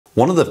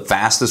One of the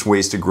fastest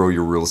ways to grow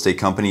your real estate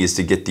company is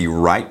to get the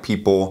right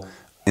people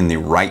in the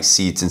right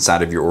seats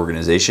inside of your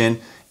organization.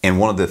 And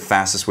one of the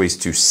fastest ways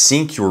to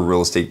sink your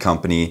real estate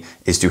company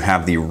is to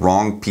have the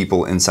wrong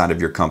people inside of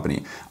your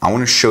company. I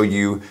want to show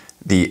you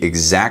the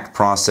exact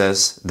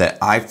process that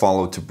I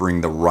follow to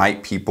bring the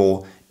right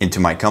people into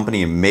my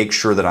company and make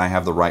sure that I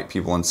have the right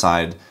people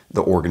inside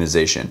the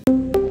organization.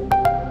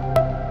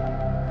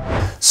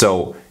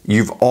 So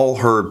you've all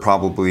heard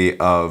probably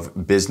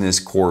of business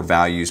core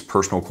values,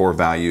 personal core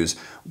values.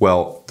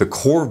 Well, the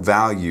core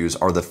values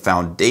are the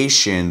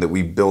foundation that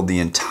we build the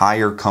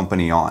entire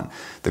company on.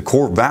 The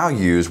core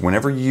values,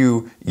 whenever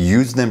you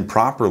use them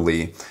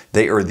properly,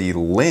 they are the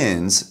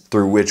lens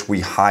through which we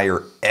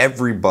hire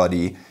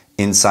everybody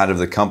inside of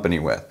the company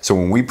with. So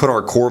when we put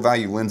our core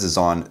value lenses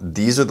on,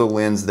 these are the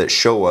lenses that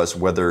show us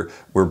whether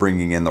we're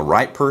bringing in the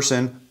right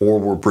person or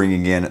we're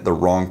bringing in the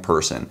wrong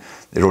person.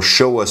 It'll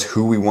show us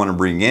who we want to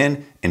bring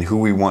in and who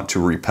we want to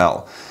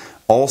repel.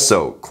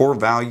 Also, core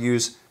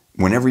values,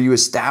 whenever you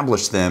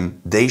establish them,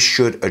 they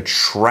should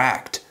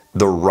attract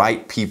the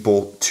right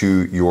people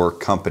to your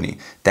company.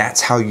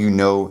 That's how you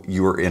know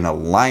you're in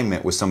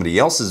alignment with somebody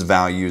else's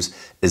values,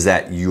 is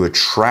that you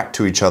attract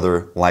to each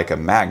other like a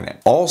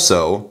magnet.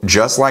 Also,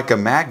 just like a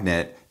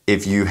magnet,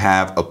 if you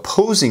have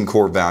opposing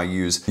core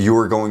values, you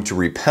are going to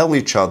repel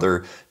each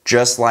other,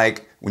 just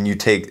like when you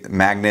take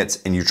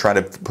magnets and you try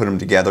to put them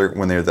together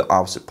when they're the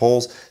opposite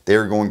poles,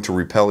 they're going to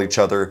repel each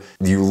other.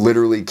 You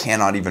literally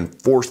cannot even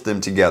force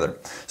them together.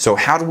 So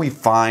how do we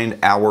find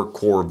our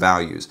core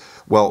values?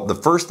 Well, the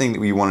first thing that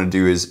we want to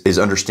do is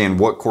understand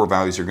what core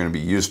values are going to be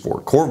used for.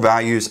 Core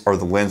values are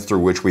the lens through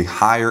which we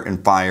hire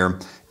and fire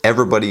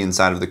everybody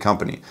inside of the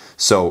company.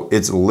 So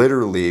it's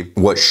literally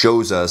what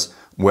shows us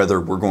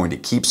whether we're going to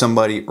keep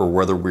somebody or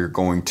whether we're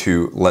going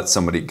to let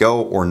somebody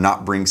go or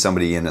not bring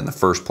somebody in the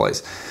first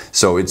place.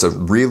 So it's a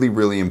really,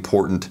 really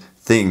important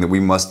thing that we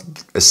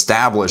must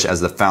establish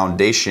as the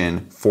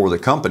foundation for the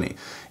company.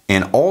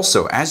 And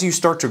also, as you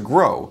start to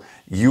grow,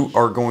 you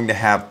are going to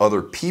have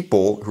other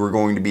people who are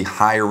going to be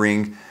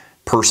hiring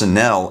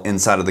personnel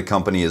inside of the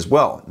company as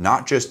well,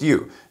 not just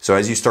you. So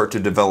as you start to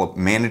develop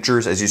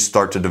managers, as you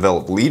start to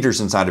develop leaders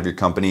inside of your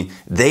company,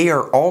 they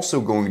are also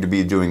going to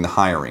be doing the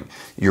hiring.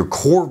 Your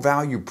core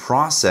value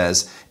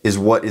process is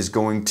what is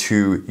going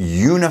to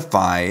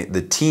unify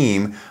the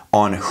team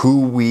on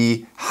who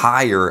we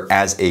hire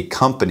as a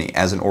company,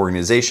 as an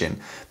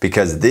organization,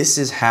 because this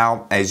is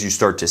how, as you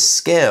start to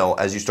scale,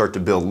 as you start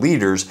to build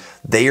leaders,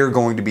 they are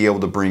going to be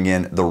able to bring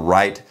in the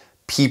right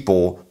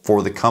people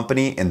for the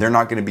company, and they're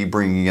not going to be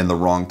bringing in the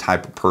wrong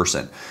type of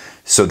person,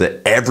 so that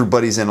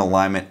everybody's in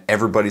alignment,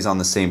 everybody's on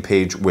the same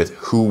page with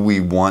who we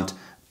want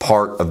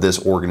part of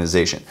this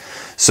organization.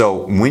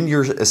 So when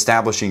you're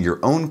establishing your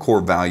own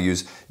core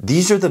values,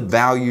 these are the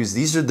values,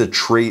 these are the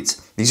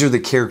traits, these are the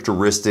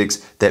characteristics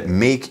that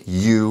make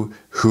you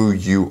who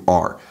you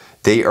are.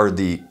 They are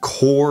the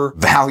core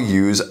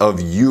values of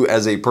you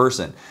as a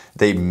person.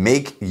 They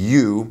make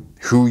you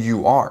who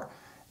you are.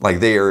 Like,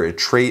 they are a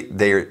trait,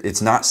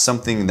 it's not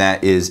something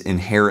that is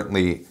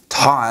inherently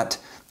taught,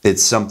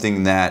 it's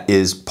something that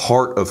is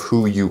part of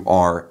who you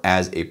are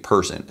as a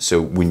person.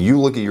 So when you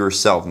look at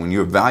yourself, when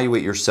you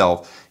evaluate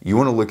yourself, you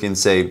want to look and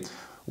say,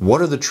 what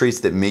are the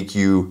traits that make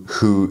you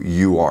who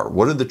you are?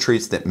 What are the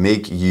traits that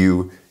make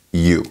you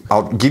you?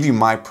 I'll give you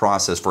my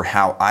process for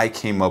how I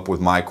came up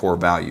with my core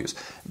values.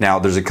 Now,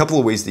 there's a couple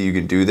of ways that you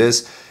can do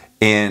this.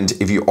 And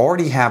if you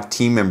already have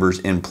team members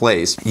in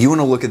place, you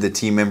want to look at the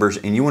team members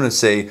and you want to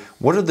say,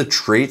 what are the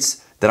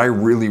traits that I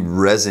really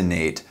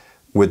resonate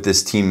with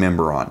this team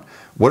member on?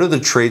 What are the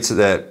traits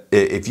that,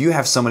 if you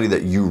have somebody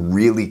that you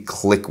really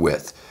click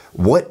with,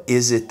 what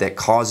is it that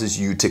causes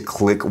you to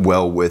click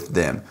well with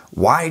them?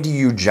 Why do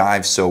you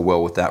jive so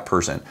well with that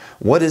person?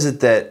 What is it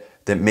that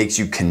makes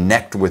you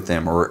connect with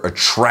them or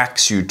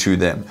attracts you to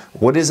them?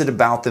 What is it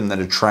about them that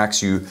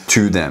attracts you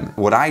to them?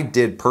 What I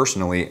did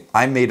personally,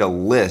 I made a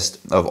list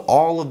of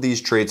all of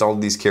these traits, all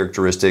of these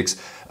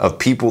characteristics of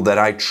people that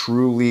I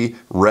truly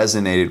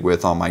resonated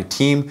with on my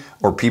team,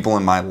 or people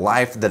in my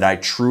life that I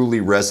truly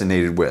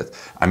resonated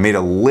with. I made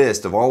a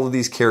list of all of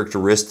these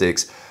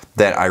characteristics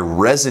that I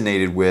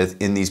resonated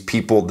with in these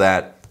people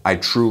that I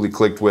truly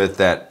clicked with,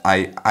 that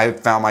I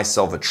found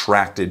myself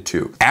attracted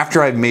to.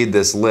 After I've made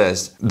this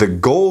list, the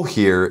goal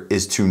here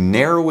is to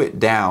narrow it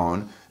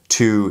down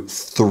to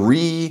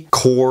 3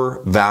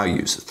 core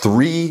values,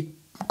 3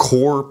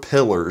 core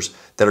pillars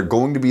that are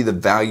going to be the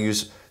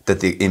values that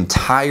the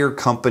entire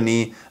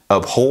company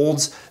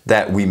upholds,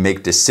 that we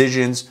make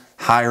decisions,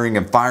 hiring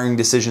and firing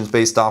decisions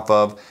based off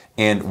of.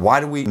 And why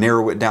do we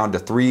narrow it down to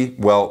 3?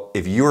 Well,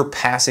 if you're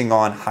passing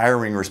on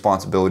hiring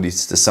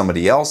responsibilities to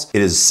somebody else,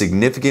 it is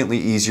significantly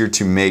easier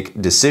to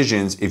make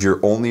decisions if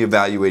you're only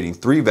evaluating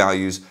 3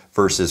 values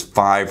versus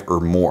 5 or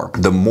more.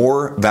 The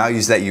more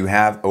values that you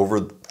have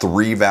over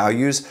 3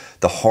 values,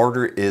 the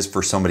harder it is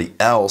for somebody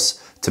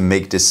else to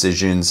make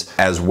decisions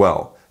as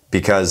well.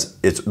 Because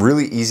it's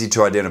really easy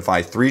to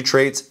identify 3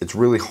 traits. It's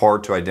really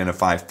hard to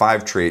identify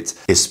 5 traits,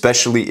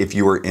 especially if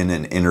you are in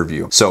an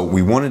interview. So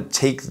we want to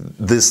take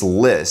this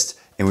list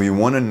and we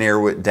want to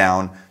narrow it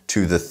down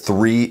to the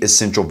 3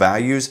 essential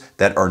values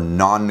that are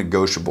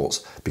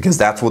non-negotiables, because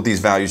that's what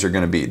these values are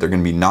going to be. They're going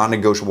to be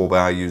non-negotiable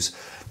values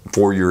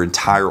for your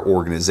entire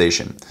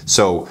organization.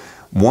 So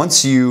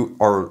once you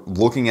are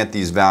looking at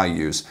these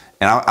values,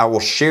 and I will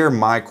share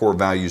my core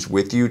values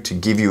with you to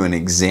give you an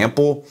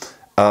example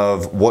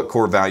of what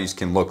core values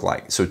can look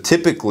like. So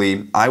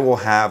typically I will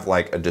have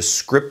like a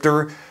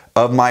descriptor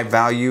of my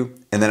value,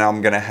 and then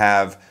I'm going to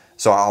have,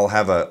 so I'll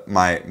have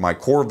my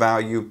core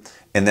value,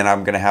 and then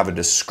I'm going to have a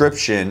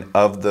description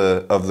of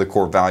the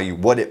core value,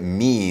 what it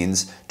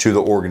means to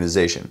the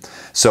organization.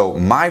 So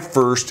my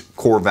first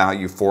core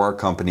value for our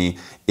company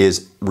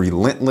is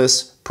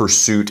relentless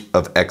pursuit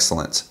of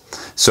excellence.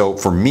 So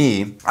for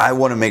me, I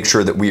want to make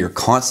sure that we are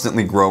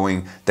constantly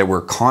growing, that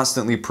we're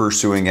constantly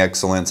pursuing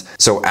excellence.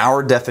 So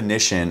our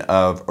definition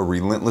of a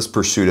relentless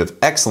pursuit of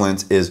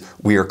excellence is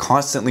we are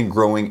constantly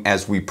growing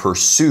as we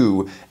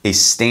pursue a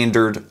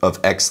standard of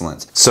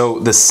excellence. So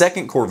the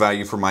second core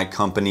value for my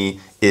company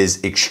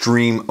is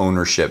extreme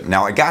ownership.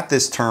 Now I got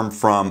this term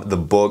from the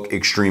book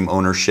Extreme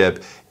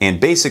Ownership, and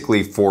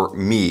basically for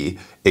me,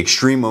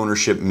 extreme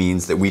ownership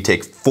means that we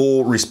take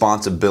full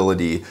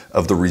responsibility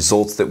of the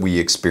results that we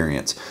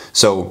experience.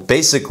 So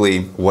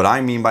basically what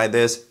I mean by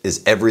this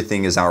is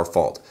everything is our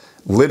fault.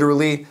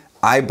 Literally,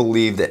 I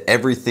believe that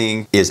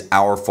everything is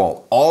our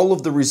fault. All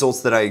of the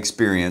results that I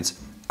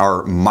experience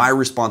are my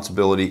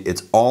responsibility.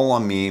 It's all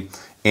on me,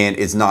 and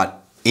it's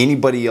not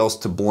anybody else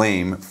to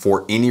blame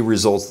for any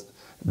results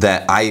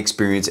that I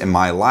experience in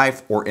my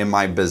life or in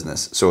my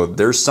business. So if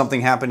there's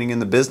something happening in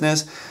the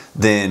business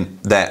then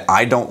that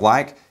I don't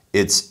like,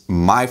 it's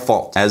my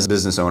fault as a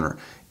business owner.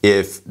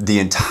 If the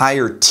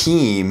entire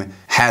team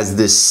has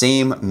this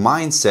same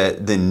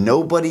mindset, then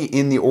nobody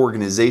in the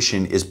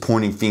organization is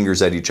pointing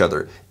fingers at each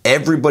other.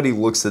 Everybody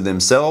looks at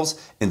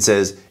themselves and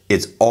says,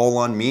 it's all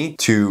on me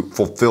to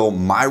fulfill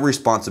my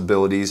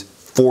responsibilities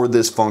for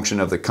this function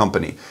of the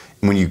company.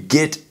 And when you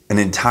get an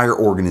entire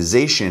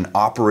organization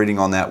operating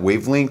on that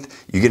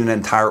wavelength, you get an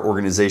entire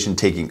organization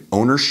taking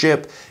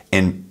ownership,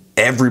 and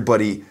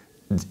everybody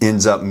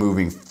ends up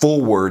moving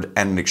forward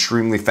at an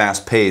extremely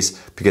fast pace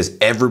because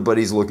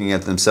everybody's looking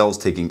at themselves,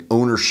 taking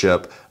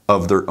ownership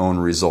of their own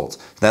results.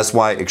 That's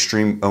why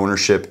extreme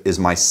ownership is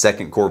my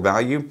second core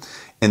value.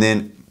 And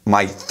then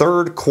my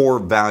third core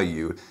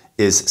value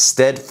is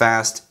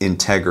steadfast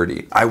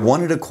integrity. I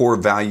wanted a core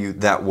value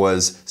that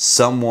was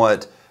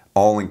somewhat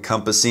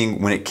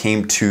all-encompassing when it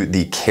came to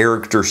the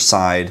character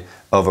side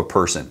of a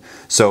person.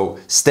 So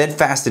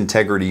steadfast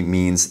integrity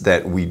means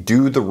that we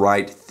do the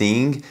right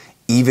thing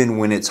even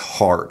when it's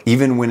hard,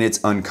 even when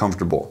it's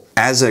uncomfortable.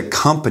 As a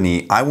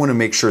company, I want to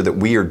make sure that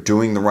we are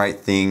doing the right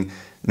thing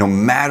no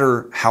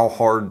matter how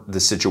hard the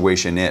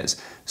situation is.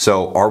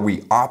 So are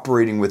we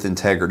operating with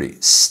integrity,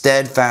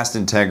 steadfast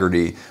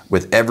integrity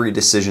with every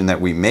decision that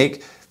we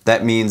make?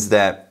 That means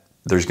that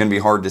there's going to be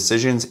hard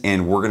decisions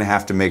and we're going to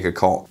have to make a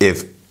call.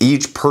 If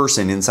each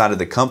person inside of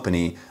the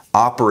company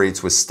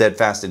operates with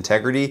steadfast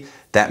integrity,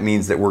 that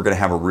means that we're going to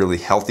have a really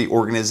healthy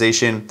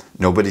organization.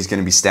 Nobody's going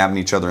to be stabbing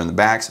each other in the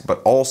backs,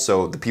 but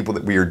also the people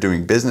that we are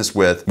doing business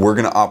with, we're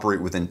going to operate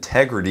with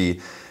integrity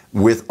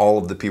with all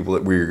of the people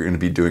that we're going to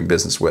be doing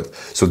business with.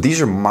 So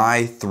these are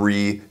my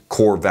 3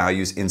 core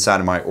values inside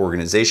of my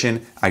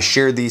organization. I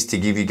share these to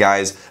give you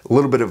guys a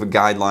little bit of a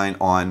guideline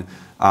on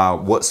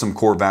what some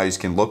core values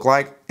can look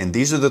like. And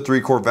these are the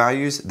 3 core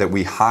values that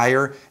we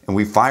hire and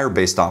we fire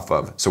based off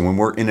of. So when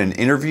we're in an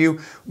interview,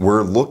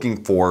 we're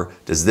looking for,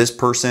 does this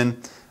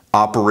person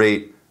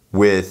operate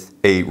with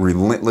a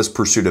relentless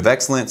pursuit of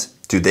excellence?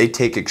 Do they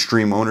take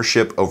extreme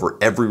ownership over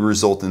every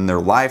result in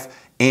their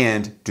life?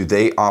 And do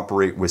they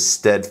operate with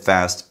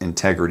steadfast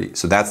integrity?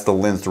 So that's the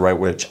lens through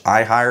which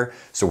I hire.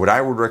 So what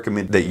I would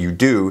recommend that you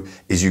do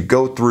is you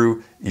go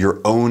through your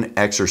own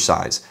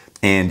exercise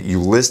and you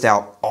list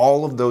out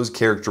all of those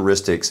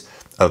characteristics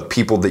of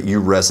people that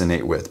you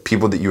resonate with,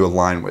 people that you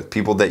align with,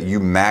 people that you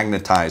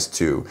magnetize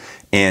to,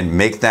 and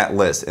make that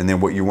list. And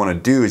then what you want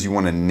to do is you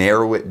want to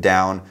narrow it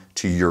down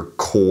to your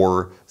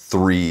core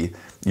 3,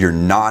 your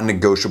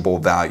non-negotiable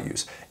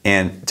values.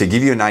 And to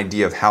give you an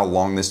idea of how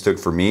long this took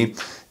for me,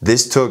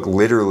 this took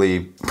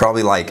literally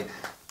probably like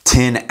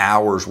 10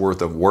 hours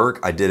worth of work.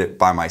 I did it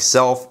by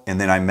myself, and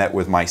then I met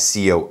with my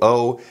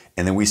COO,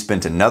 and then we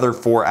spent another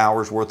 4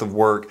 hours worth of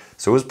work.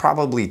 So it was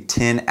probably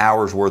 10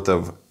 hours worth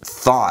of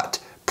thought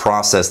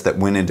process that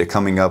went into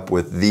coming up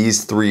with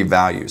these 3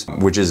 values,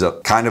 which is a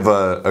kind of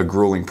a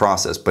grueling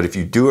process. But if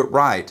you do it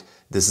right,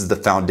 this is the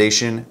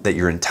foundation that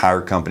your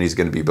entire company is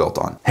going to be built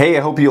on. Hey,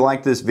 I hope you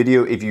liked this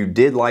video. If you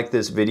did like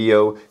this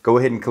video, go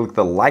ahead and click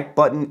the like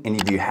button. And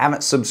if you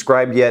haven't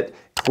subscribed yet,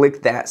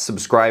 click that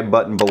subscribe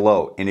button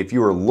below. And if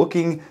you are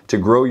looking to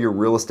grow your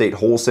real estate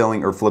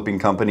wholesaling or flipping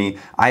company,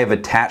 I have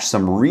attached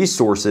some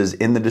resources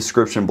in the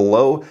description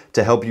below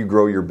to help you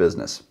grow your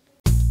business.